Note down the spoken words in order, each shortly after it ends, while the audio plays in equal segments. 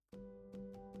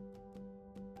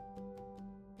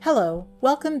Hello,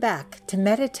 welcome back to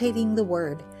Meditating the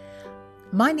Word.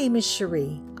 My name is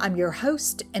Cherie. I'm your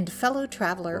host and fellow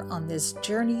traveler on this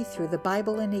journey through the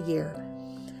Bible in a year.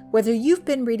 Whether you've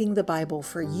been reading the Bible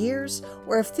for years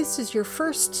or if this is your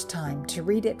first time to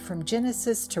read it from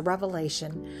Genesis to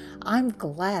Revelation, I'm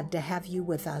glad to have you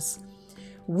with us.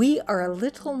 We are a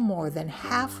little more than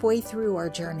halfway through our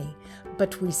journey,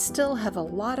 but we still have a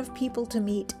lot of people to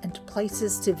meet and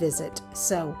places to visit,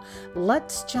 so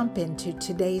let's jump into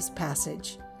today's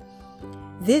passage.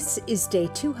 This is day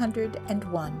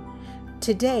 201.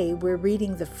 Today we're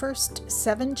reading the first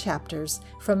 7 chapters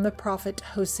from the prophet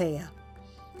Hosea.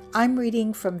 I'm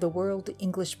reading from the World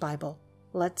English Bible.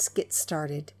 Let's get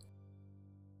started.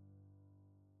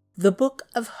 The Book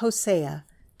of Hosea,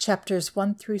 chapters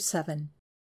 1 through 7.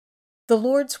 The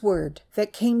Lord's word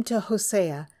that came to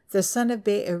Hosea, the son of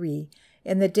Beeri,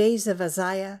 in the days of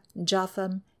Uzziah,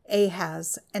 Jotham,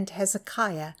 Ahaz, and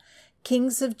Hezekiah,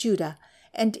 kings of Judah,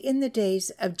 and in the days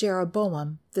of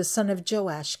Jeroboam, the son of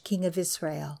Joash, king of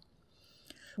Israel.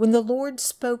 When the Lord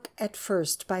spoke at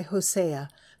first by Hosea,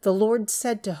 the Lord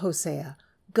said to Hosea,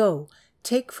 "Go,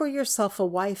 take for yourself a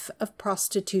wife of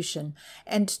prostitution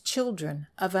and children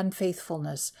of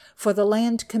unfaithfulness, for the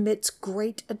land commits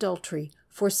great adultery,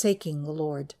 forsaking the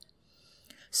Lord."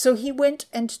 So he went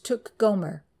and took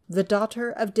Gomer, the daughter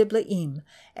of Diblaim,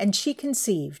 and she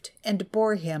conceived and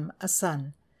bore him a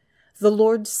son. The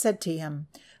Lord said to him,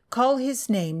 "Call his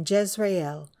name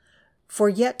Jezreel, for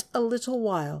yet a little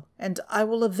while, and I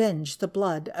will avenge the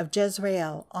blood of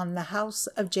Jezreel on the house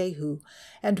of Jehu,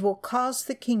 and will cause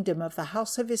the kingdom of the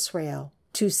house of Israel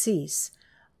to cease.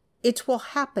 It will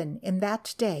happen in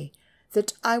that day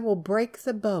that I will break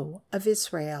the bow of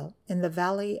Israel in the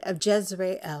valley of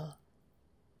Jezreel."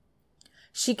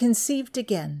 She conceived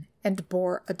again and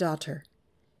bore a daughter.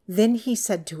 Then he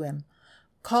said to him,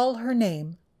 "Call her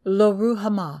name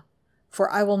Lo-ruhamah, for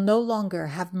I will no longer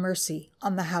have mercy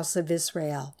on the house of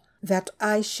Israel, that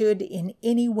I should in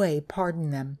any way pardon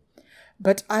them.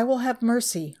 But I will have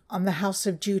mercy on the house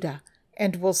of Judah,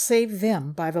 and will save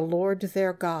them by the Lord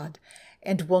their God,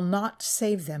 and will not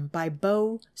save them by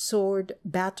bow, sword,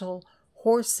 battle,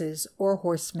 horses, or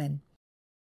horsemen."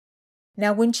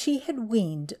 Now when she had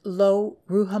weaned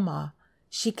Lo-ruhamah,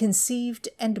 she conceived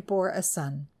and bore a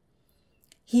son.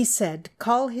 He said,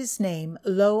 "Call his name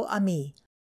Lo-ammi,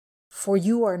 for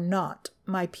you are not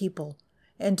my people,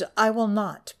 and I will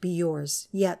not be yours.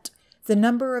 Yet the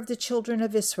number of the children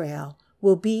of Israel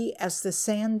will be as the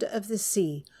sand of the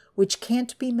sea, which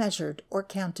can't be measured or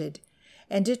counted.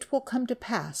 And it will come to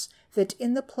pass that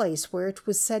in the place where it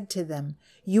was said to them,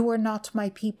 'You are not my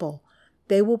people,'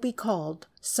 they will be called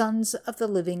sons of the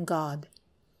living God.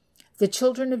 The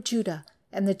children of Judah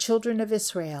and the children of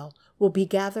Israel will be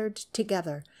gathered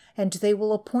together, and they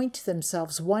will appoint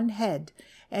themselves one head,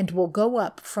 and will go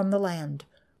up from the land,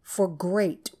 for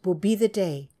great will be the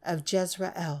day of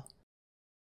Jezreel.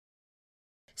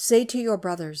 Say to your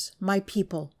brothers, 'My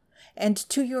people,' and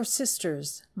to your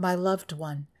sisters, 'My loved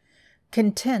one.'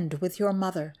 Contend with your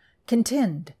mother,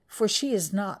 contend, for she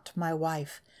is not my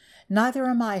wife, neither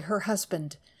am I her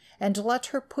husband, and let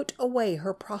her put away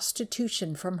her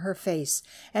prostitution from her face,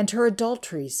 and her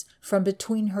adulteries from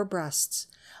between her breasts,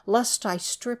 lest I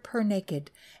strip her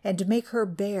naked, and make her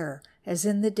bare as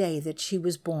in the day that she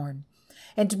was born,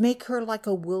 and make her like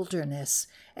a wilderness,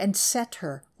 and set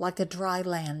her like a dry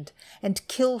land, and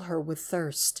kill her with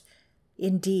thirst.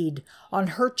 Indeed, on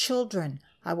her children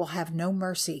I will have no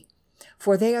mercy,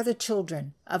 for they are the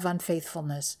children of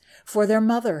unfaithfulness, for their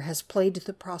mother has played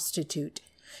the prostitute.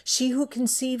 She who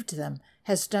conceived them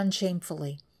has done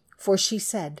shamefully, for she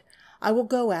said, 'I will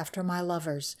go after my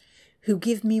lovers, who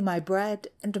give me my bread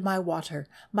and my water,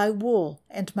 my wool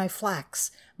and my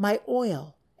flax, my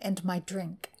oil and my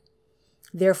drink.'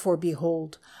 Therefore,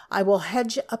 behold, I will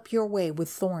hedge up your way with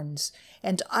thorns,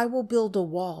 and I will build a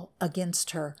wall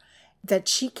against her, that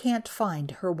she can't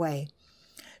find her way.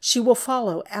 She will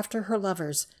follow after her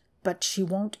lovers, but she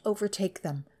won't overtake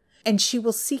them, and she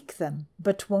will seek them,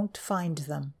 but won't find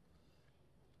them.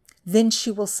 Then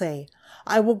she will say,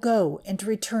 'I will go and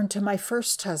return to my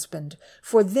first husband,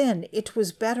 for then it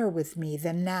was better with me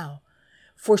than now.'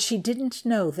 For she didn't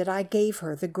know that I gave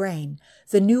her the grain,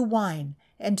 the new wine,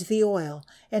 and the oil,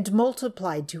 and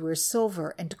multiplied to her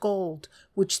silver and gold,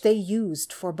 which they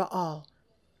used for Baal.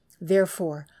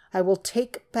 Therefore I will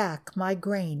take back my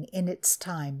grain in its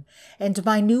time, and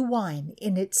my new wine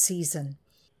in its season,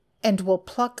 and will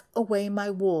pluck away my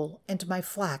wool and my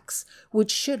flax,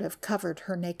 which should have covered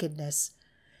her nakedness.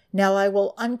 Now I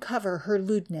will uncover her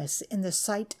lewdness in the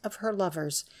sight of her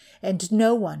lovers, and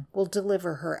no one will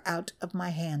deliver her out of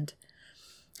my hand.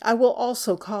 I will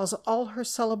also cause all her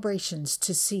celebrations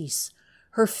to cease,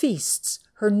 her feasts,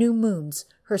 her new moons,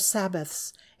 her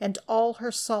Sabbaths, and all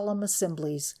her solemn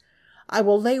assemblies. I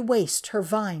will lay waste her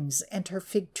vines and her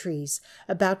fig trees,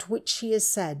 about which she has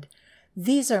said,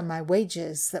 These are my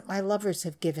wages that my lovers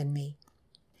have given me.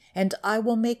 And I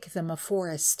will make them a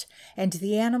forest, and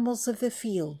the animals of the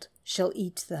field shall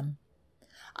eat them.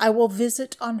 I will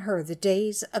visit on her the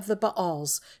days of the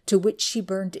Baals to which she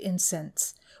burned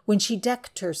incense, when she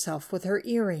decked herself with her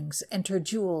earrings and her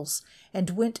jewels, and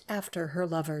went after her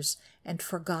lovers, and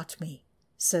forgot me,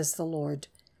 says the Lord.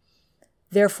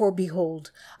 Therefore,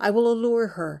 behold, I will allure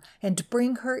her, and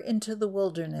bring her into the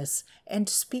wilderness, and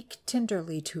speak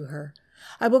tenderly to her.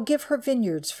 I will give her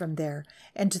vineyards from there,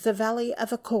 and the valley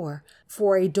of Achor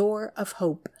for a door of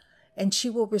hope, and she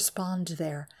will respond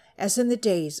there, as in the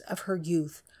days of her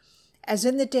youth, as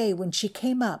in the day when she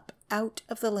came up out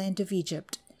of the land of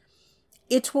Egypt.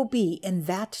 It will be in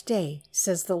that day,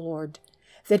 says the Lord,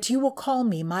 that you will call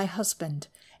me my husband,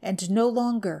 and no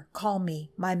longer call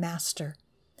me my master.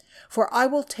 For I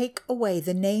will take away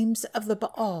the names of the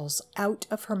Baals out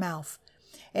of her mouth,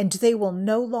 and they will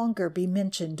no longer be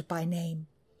mentioned by name.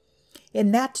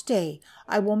 In that day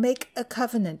I will make a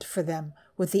covenant for them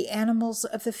with the animals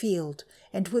of the field,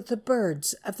 and with the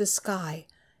birds of the sky,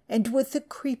 and with the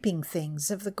creeping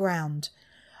things of the ground.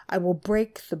 I will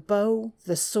break the bow,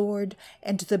 the sword,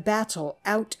 and the battle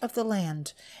out of the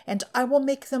land, and I will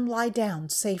make them lie down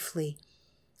safely.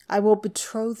 I will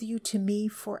betroth you to me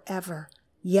forever.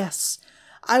 Yes,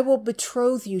 I will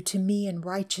betroth you to me in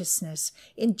righteousness,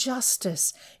 in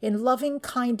justice, in loving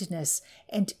kindness,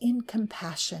 and in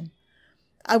compassion.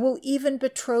 I will even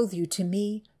betroth you to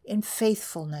me in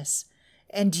faithfulness,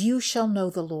 and you shall know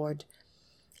the Lord.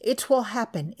 It will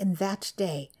happen in that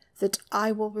day that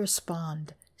I will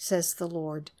respond, says the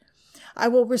Lord. I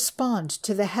will respond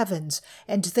to the heavens,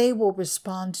 and they will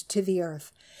respond to the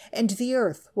earth, and the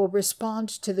earth will respond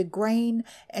to the grain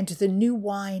and the new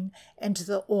wine and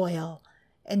the oil,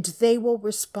 and they will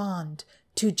respond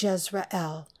to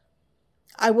Jezreel.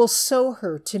 I will sow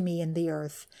her to me in the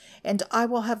earth, and I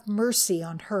will have mercy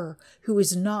on her who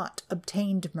has not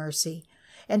obtained mercy,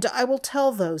 and I will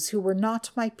tell those who were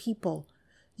not my people,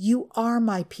 You are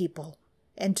my people,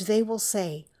 and they will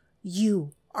say,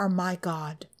 You are my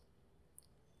God.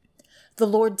 The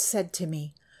Lord said to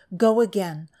me, Go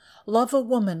again, love a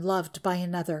woman loved by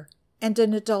another, and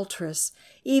an adulteress,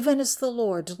 even as the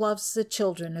Lord loves the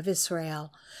children of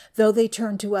Israel, though they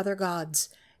turn to other gods,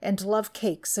 and love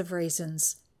cakes of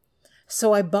raisins.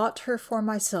 So I bought her for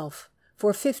myself,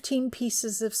 for 15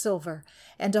 pieces of silver,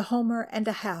 and a homer and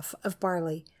a half of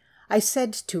barley. I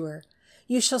said to her,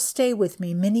 You shall stay with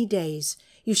me many days,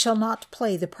 you shall not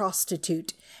play the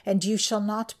prostitute, and you shall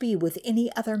not be with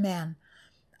any other man.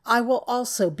 I will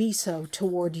also be so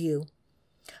toward you.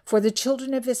 For the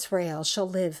children of Israel shall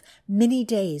live many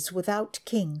days without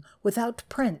king, without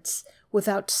prince,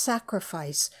 without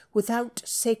sacrifice, without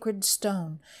sacred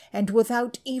stone, and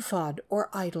without ephod or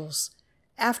idols.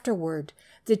 Afterward,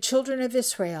 the children of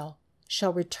Israel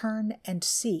shall return and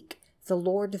seek the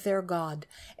Lord their God,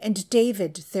 and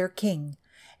David their king,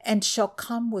 and shall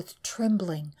come with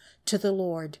trembling to the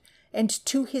Lord, and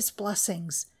to his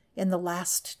blessings in the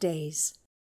last days.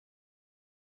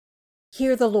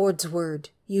 Hear the Lord's word,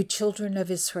 you children of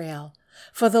Israel,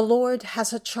 for the Lord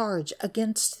has a charge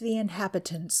against the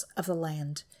inhabitants of the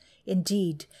land.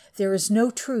 Indeed, there is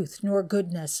no truth, nor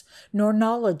goodness, nor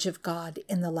knowledge of God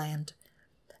in the land.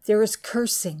 There is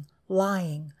cursing,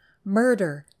 lying,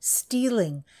 murder,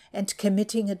 stealing, and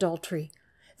committing adultery.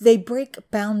 They break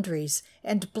boundaries,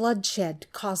 and bloodshed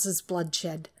causes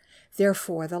bloodshed.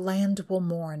 Therefore the land will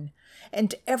mourn,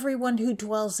 and everyone who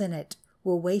dwells in it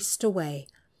will waste away,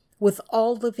 with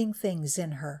all living things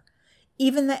in her.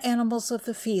 Even the animals of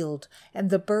the field and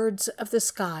the birds of the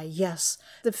sky, yes,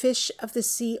 the fish of the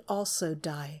sea also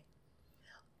die.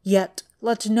 Yet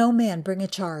let no man bring a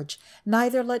charge,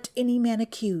 neither let any man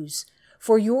accuse,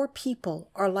 for your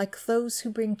people are like those who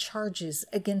bring charges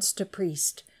against a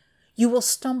priest. You will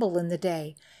stumble in the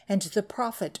day, and the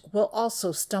prophet will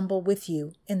also stumble with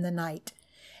you in the night.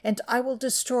 And I will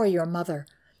destroy your mother.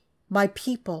 My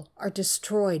people are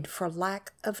destroyed for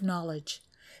lack of knowledge.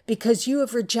 Because you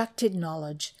have rejected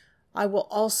knowledge, I will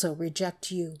also reject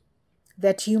you,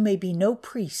 that you may be no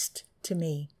priest to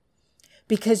me.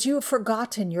 Because you have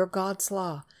forgotten your God's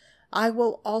law, I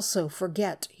will also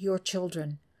forget your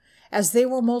children. As they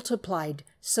were multiplied,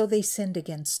 so they sinned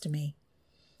against me.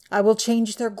 I will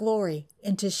change their glory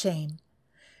into shame.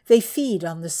 They feed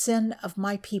on the sin of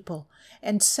my people,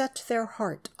 and set their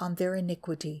heart on their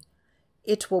iniquity.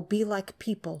 It will be like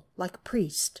people, like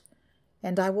priests.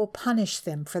 and I will punish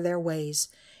them for their ways,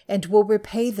 and will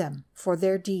repay them for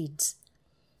their deeds.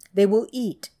 They will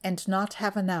eat and not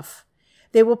have enough.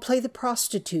 They will play the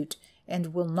prostitute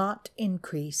and will not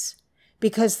increase,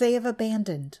 because they have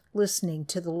abandoned listening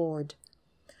to the Lord.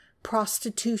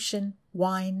 Prostitution,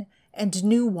 wine, and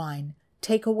new wine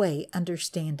take away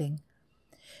understanding.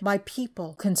 My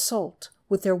people consult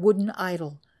with their wooden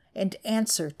idol and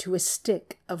answer to a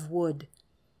stick of wood.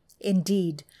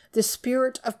 Indeed, the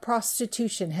spirit of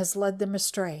prostitution has led them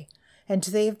astray, and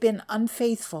they have been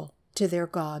unfaithful to their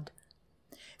God.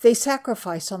 They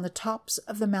sacrifice on the tops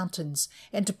of the mountains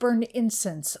and burn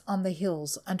incense on the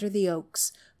hills under the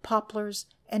oaks, poplars,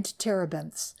 and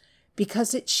terebinths,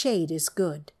 because its shade is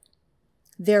good.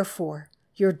 Therefore,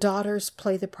 your daughters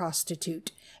play the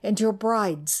prostitute, and your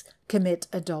brides commit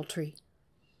adultery.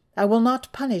 I will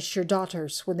not punish your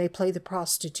daughters when they play the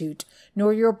prostitute,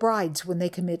 nor your brides when they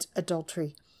commit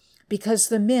adultery, because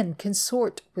the men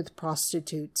consort with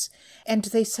prostitutes, and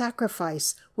they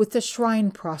sacrifice with the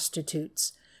shrine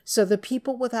prostitutes, so the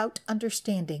people without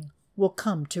understanding will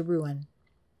come to ruin.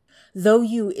 Though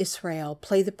you, Israel,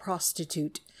 play the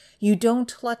prostitute, you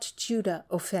don't let Judah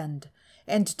offend,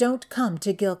 and don't come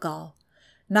to Gilgal,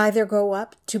 neither go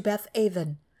up to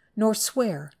Beth-aven, nor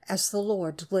swear as the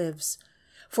Lord lives.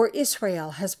 For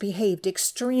Israel has behaved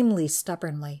extremely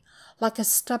stubbornly, like a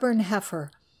stubborn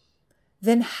heifer.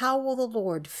 Then how will the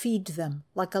Lord feed them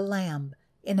like a lamb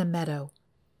in a meadow?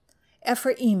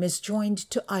 Ephraim is joined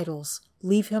to idols.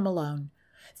 Leave him alone.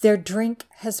 Their drink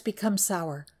has become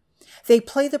sour. They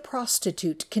play the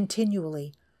prostitute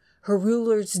continually. Her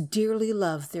rulers dearly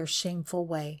love their shameful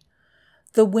way.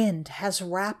 The wind has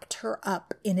wrapped her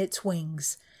up in its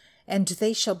wings, and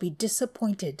they shall be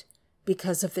disappointed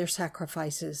because of their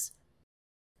sacrifices.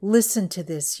 Listen to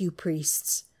this, you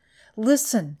priests.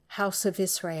 Listen, house of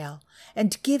Israel,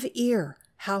 and give ear,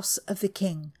 house of the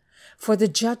king, for the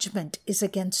judgment is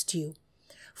against you.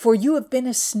 For you have been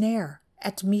a snare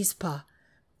at Mizpah,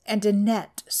 and a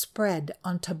net spread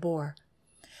on Tabor.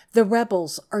 The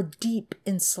rebels are deep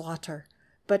in slaughter,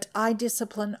 but I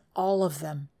discipline all of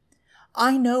them.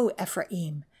 I know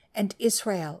Ephraim, and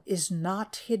Israel is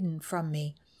not hidden from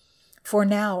me. For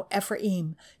now,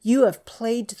 Ephraim, you have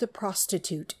played the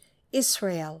prostitute.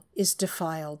 Israel is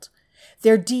defiled.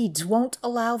 Their deeds won't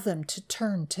allow them to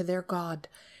turn to their God,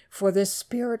 for the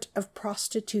spirit of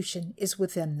prostitution is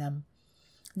within them.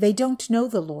 They don't know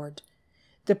the Lord.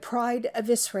 The pride of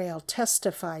Israel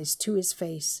testifies to his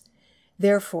face.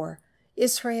 Therefore,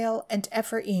 Israel and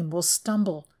Ephraim will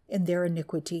stumble in their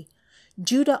iniquity.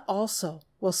 Judah also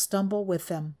will stumble with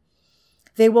them.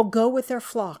 They will go with their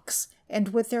flocks and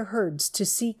with their herds to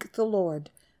seek the Lord,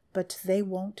 but they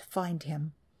won't find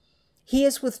him. He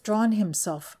has withdrawn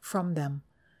himself from them.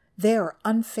 They are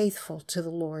unfaithful to the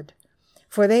Lord,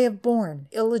 for they have borne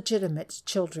illegitimate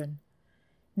children.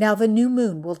 Now the new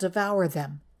moon will devour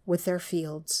them with their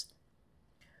fields.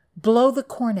 Blow the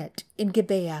cornet in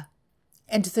Gibeah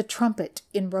and the trumpet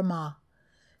in Ramah.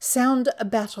 Sound a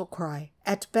battle cry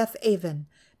at Beth-aven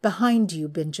behind you,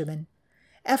 Benjamin.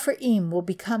 Ephraim will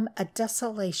become a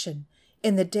desolation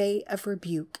in the day of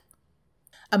rebuke.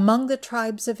 Among the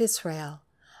tribes of Israel,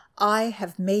 I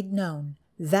have made known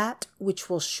that which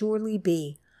will surely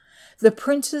be. The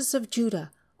princes of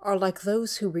Judah are like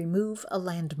those who remove a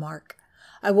landmark.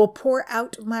 I will pour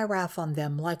out my wrath on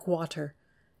them like water.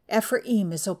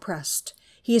 Ephraim is oppressed.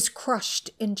 He is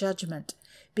crushed in judgment,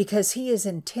 because he is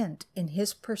intent in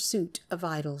his pursuit of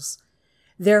idols.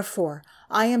 Therefore,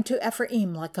 I am to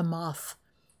Ephraim like a moth,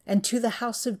 and to the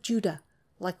house of Judah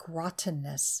like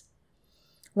rottenness.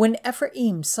 When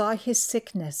Ephraim saw his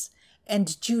sickness,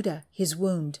 and Judah his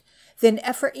wound, then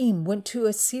Ephraim went to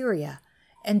Assyria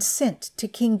and sent to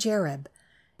King Jareb,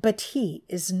 but he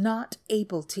is not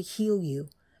able to heal you,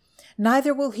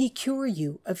 neither will he cure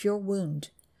you of your wound.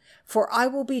 For I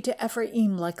will be to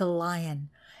Ephraim like a lion,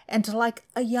 and like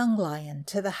a young lion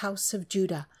to the house of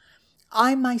Judah.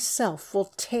 I myself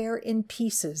will tear in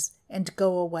pieces and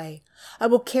go away. I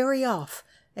will carry off,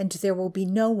 and there will be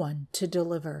no one to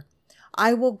deliver.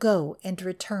 I will go and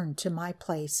return to my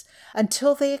place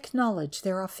until they acknowledge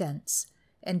their offense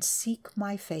and seek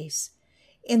my face.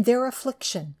 In their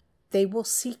affliction, they will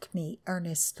seek me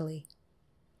earnestly.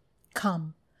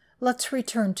 Come, let's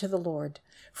return to the Lord,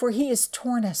 for he has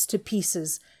torn us to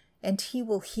pieces, and he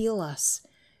will heal us.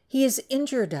 He has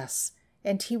injured us,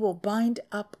 and he will bind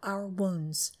up our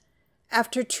wounds.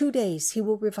 After 2 days he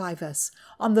will revive us.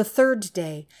 On the 3rd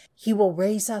day he will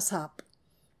raise us up,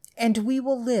 and we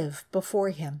will live before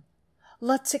him.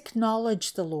 Let's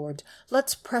acknowledge the Lord.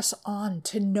 Let's press on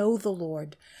to know the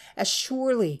Lord. As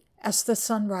surely as the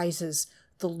sun rises,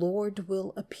 the Lord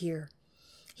will appear.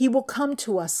 He will come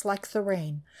to us like the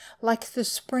rain, like the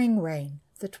spring rain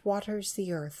that waters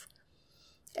the earth.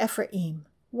 Ephraim,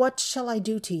 what shall I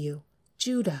do to you?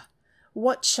 Judah,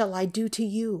 what shall I do to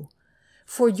you?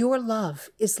 For your love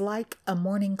is like a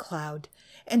morning cloud,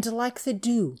 and like the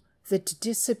dew that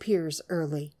disappears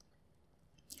early.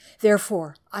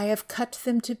 Therefore I have cut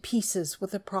them to pieces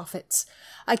with the prophets.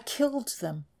 I killed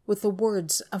them with the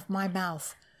words of my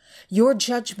mouth. Your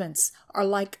judgments are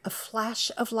like a flash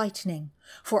of lightning,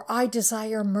 for I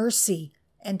desire mercy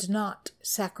and not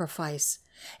sacrifice,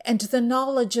 and the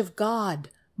knowledge of God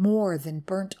more than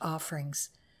burnt offerings.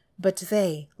 But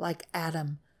they, like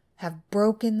Adam, have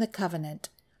broken the covenant.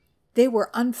 They were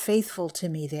unfaithful to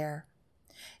me there.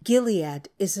 Gilead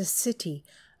is a city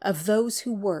of those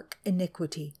who work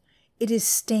iniquity. It is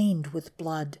stained with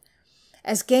blood.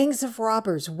 As gangs of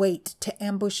robbers wait to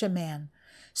ambush a man,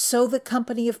 so the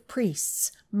company of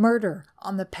priests murder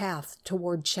on the path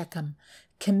toward Shechem,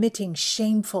 committing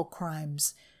shameful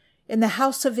crimes. In the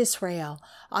house of Israel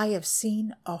I have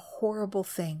seen a horrible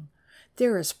thing.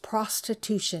 There is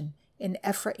prostitution in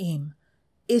Ephraim.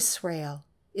 Israel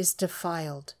is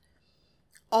defiled.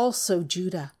 Also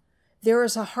Judah, there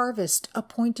is a harvest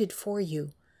appointed for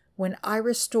you, when I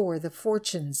restore the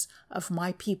fortunes of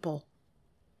my people.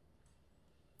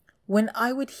 When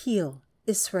I would heal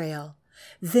Israel,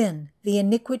 then the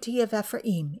iniquity of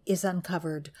Ephraim is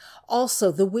uncovered,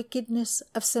 also the wickedness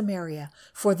of Samaria,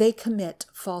 for they commit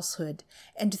falsehood,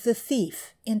 and the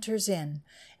thief enters in,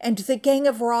 and the gang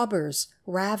of robbers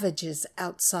ravages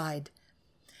outside.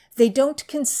 They don't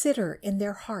consider in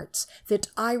their hearts that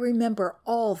I remember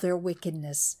all their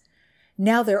wickedness.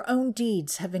 Now their own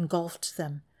deeds have engulfed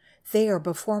them. They are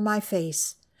before my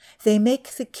face. They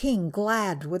make the king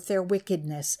glad with their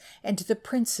wickedness, and the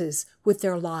princes with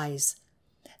their lies.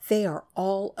 They are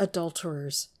all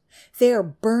adulterers. They are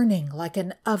burning like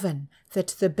an oven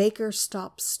that the baker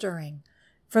stops stirring,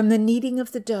 from the kneading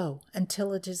of the dough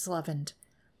until it is leavened.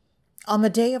 On the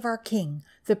day of our king,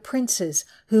 the princes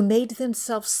who made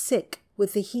themselves sick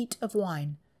with the heat of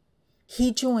wine,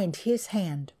 he joined his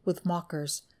hand with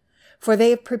mockers, for they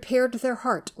have prepared their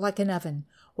heart like an oven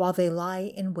while they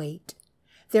lie in wait.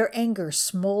 Their anger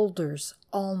smolders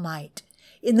all night.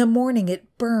 In the morning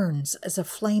it burns as a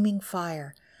flaming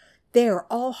fire. They are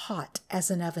all hot as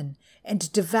an oven,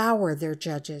 and devour their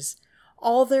judges.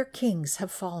 All their kings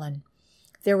have fallen.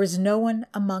 There is no one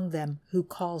among them who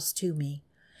calls to me.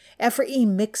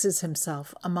 Ephraim mixes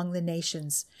himself among the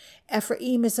nations.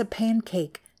 Ephraim is a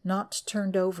pancake not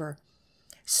turned over.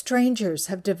 Strangers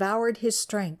have devoured his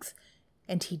strength,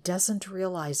 and he doesn't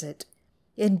realize it.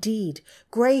 Indeed,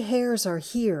 gray hairs are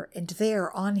here and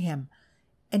there on him,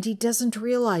 and he doesn't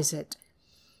realize it.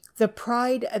 The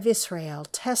pride of Israel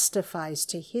testifies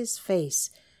to his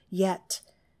face, yet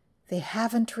they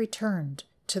haven't returned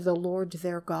to the Lord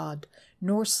their God,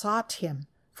 nor sought him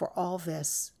for all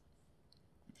this.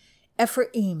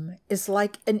 Ephraim is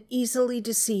like an easily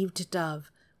deceived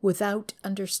dove without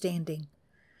understanding.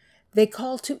 They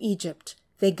call to Egypt,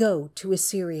 they go to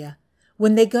Assyria.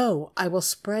 When they go, I will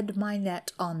spread my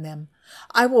net on them.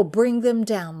 I will bring them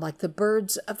down like the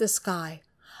birds of the sky.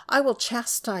 I will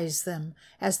chastise them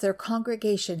as their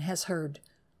congregation has heard.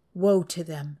 Woe to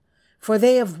them, for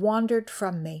they have wandered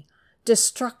from me.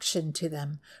 Destruction to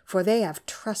them, for they have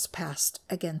trespassed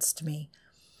against me.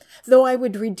 Though I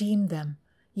would redeem them,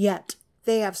 yet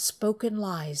they have spoken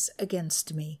lies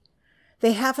against me.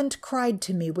 They haven't cried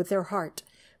to me with their heart,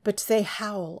 but they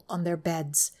howl on their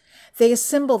beds. They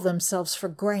assemble themselves for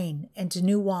grain and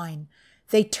new wine.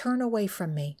 They turn away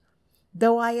from me.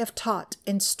 Though I have taught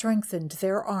and strengthened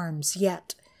their arms,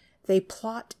 yet they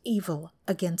plot evil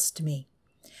against me.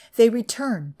 They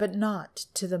return, but not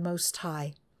to the Most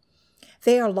High.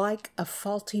 They are like a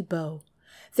faulty bow.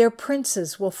 Their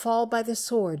princes will fall by the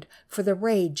sword for the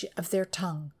rage of their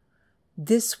tongue.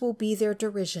 This will be their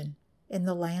derision in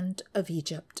the land of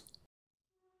Egypt.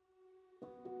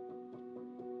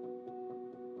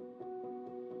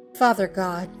 Father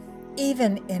God,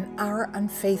 even in our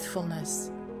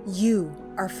unfaithfulness, you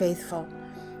are faithful.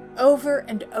 Over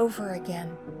and over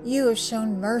again, you have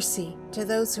shown mercy to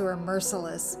those who are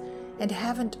merciless and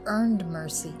haven't earned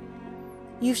mercy.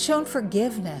 You've shown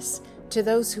forgiveness to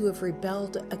those who have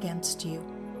rebelled against you.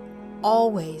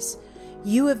 Always,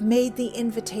 you have made the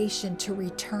invitation to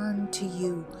return to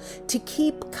you, to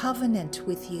keep covenant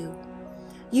with you.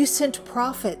 You sent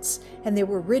prophets, and they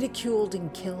were ridiculed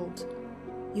and killed.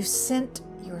 You sent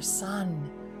your Son,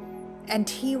 and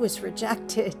he was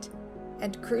rejected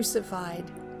and crucified,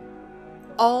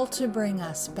 all to bring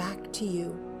us back to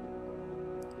you.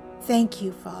 Thank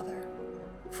you, Father,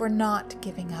 for not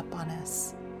giving up on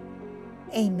us.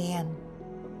 Amen.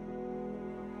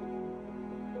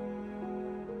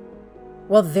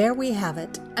 Well, there we have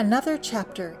it, another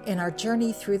chapter in our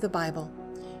journey through the Bible.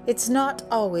 It's not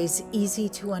always easy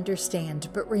to understand,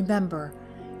 but remember,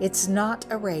 it's not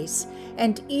a race,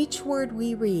 and each word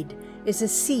we read is a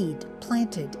seed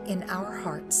planted in our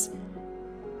hearts.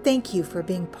 Thank you for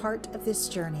being part of this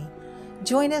journey.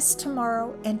 Join us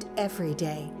tomorrow and every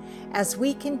day as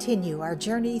we continue our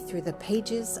journey through the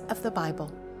pages of the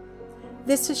Bible.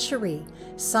 This is Cherie,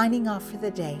 signing off for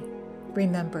the day.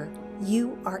 Remember,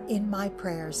 you are in my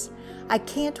prayers. I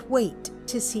can't wait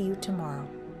to see you tomorrow.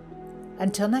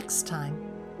 Until next time,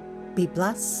 be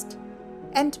blessed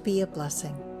and be a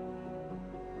blessing.